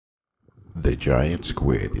The giant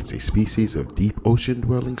squid is a species of deep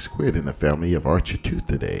ocean-dwelling squid in the family of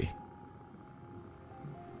Architeuthidae.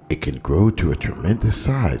 It can grow to a tremendous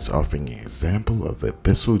size, offering an example of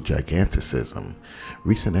abyssal gigantism.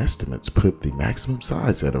 Recent estimates put the maximum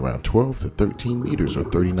size at around 12 to 13 meters or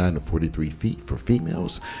 39 to 43 feet for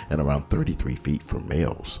females and around 33 feet for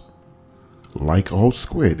males. Like all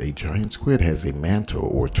squid, a giant squid has a mantle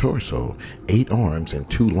or torso, 8 arms,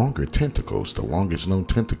 and 2 longer tentacles, the longest known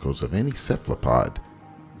tentacles of any cephalopod.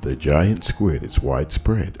 The giant squid is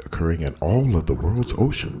widespread, occurring in all of the world's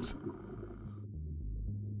oceans.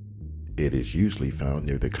 It is usually found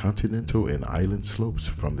near the continental and island slopes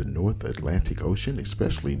from the North Atlantic Ocean,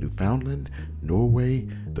 especially Newfoundland, Norway,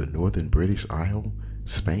 the northern British Isle,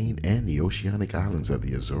 Spain, and the oceanic islands of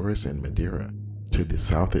the Azores and Madeira, to the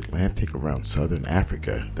South Atlantic around southern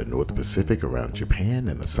Africa, the North Pacific around Japan,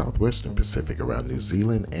 and the southwestern Pacific around New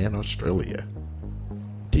Zealand and Australia.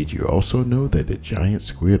 Did you also know that the giant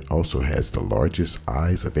squid also has the largest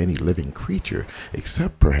eyes of any living creature,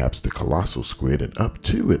 except perhaps the colossal squid, and up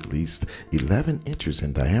to at least 11 inches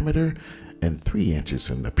in diameter and 3 inches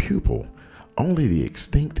in the pupil? Only the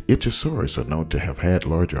extinct Ichthyosaurus are known to have had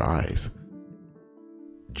larger eyes.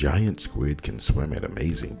 Giant squid can swim at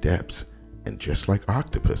amazing depths, and just like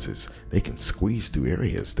octopuses, they can squeeze through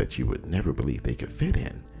areas that you would never believe they could fit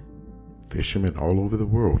in. Fishermen all over the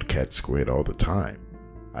world catch squid all the time.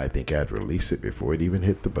 I think I'd release it before it even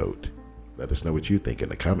hit the boat. Let us know what you think in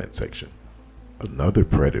the comment section. Another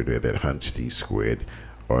predator that hunts these squid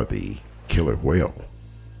are the killer whale,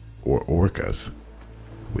 or orcas,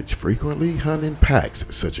 which frequently hunt in packs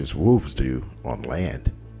such as wolves do on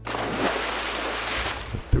land.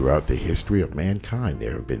 Throughout the history of mankind,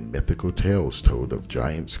 there have been mythical tales told of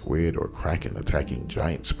giant squid or kraken attacking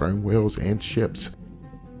giant sperm whales and ships.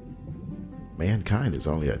 Mankind has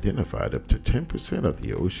only identified up to 10% of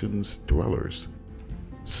the ocean's dwellers.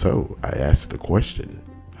 So I asked the question,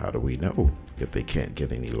 how do we know if they can't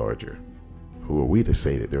get any larger? Who are we to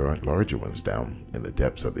say that there aren't larger ones down in the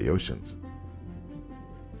depths of the oceans?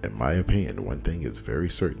 In my opinion, one thing is very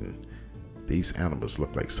certain. These animals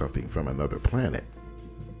look like something from another planet.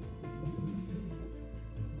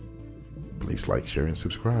 Please like, share, and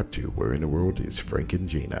subscribe to Where in the World is Frank and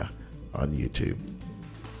Gina on YouTube.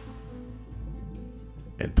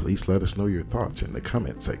 And please let us know your thoughts in the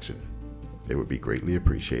comment section. It would be greatly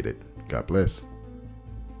appreciated. God bless.